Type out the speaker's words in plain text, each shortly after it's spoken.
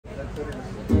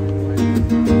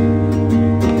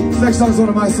This next song is one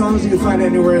of my songs. You can find it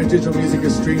anywhere digital music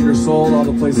is streamed or sold, all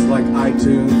the places like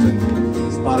iTunes and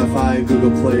Spotify,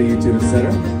 Google Play, YouTube,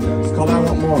 etc. It's called I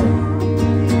Want More.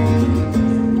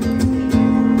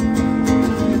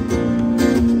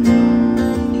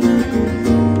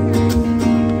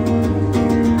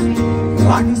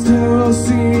 I can still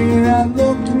see that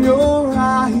look in your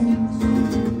eyes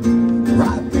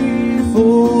right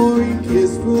before we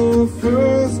kissed for the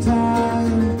first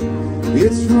time.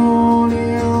 It's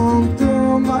running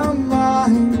through my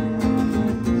mind,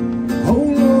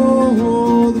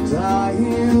 all the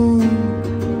time.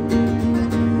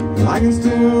 I can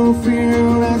still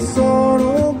feel that sort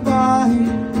of bite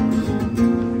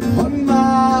on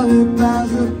my lip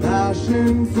as the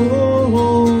passion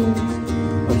flows,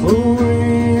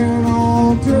 flowing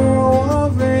all through our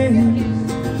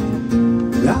veins.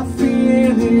 That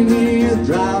feeling here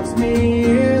drives me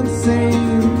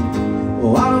insane.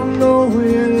 Oh, I don't know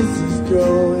where this is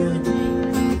going,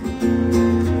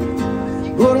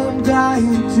 but I'm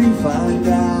dying to find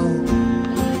out.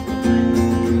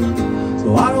 So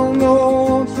I don't know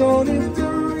what's running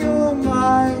through your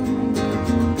mind,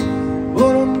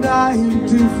 but I'm dying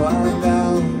to find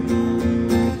out.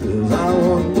 'Cause I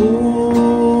want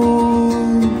more,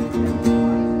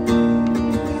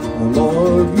 more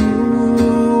of you,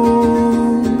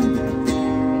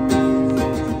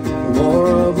 more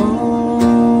of us.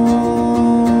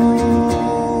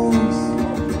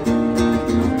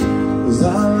 'Cause I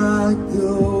like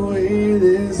the way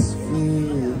this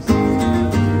feels.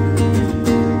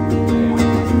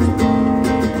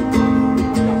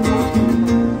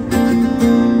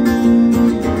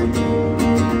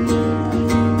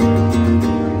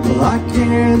 Well, I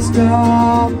can't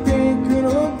stop thinking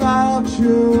about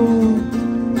you.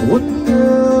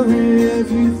 Wonder if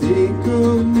you think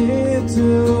of me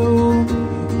too.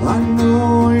 I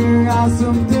know you got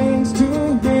some things to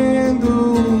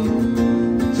handle.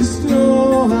 Just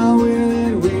know how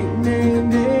willing, weak,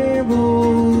 and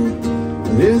able.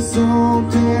 There's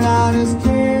something I just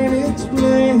can't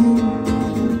explain.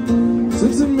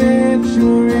 Since I met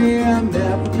you, I'll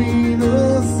never be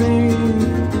the same.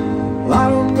 I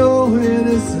don't know where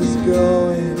this is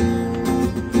going,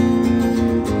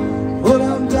 but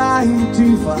I'm dying to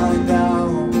find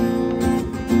out.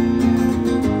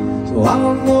 So I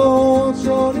don't know what's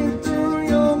running through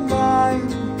your mind,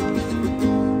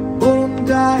 but I'm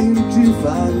dying to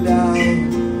find out.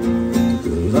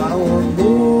 'Cause I want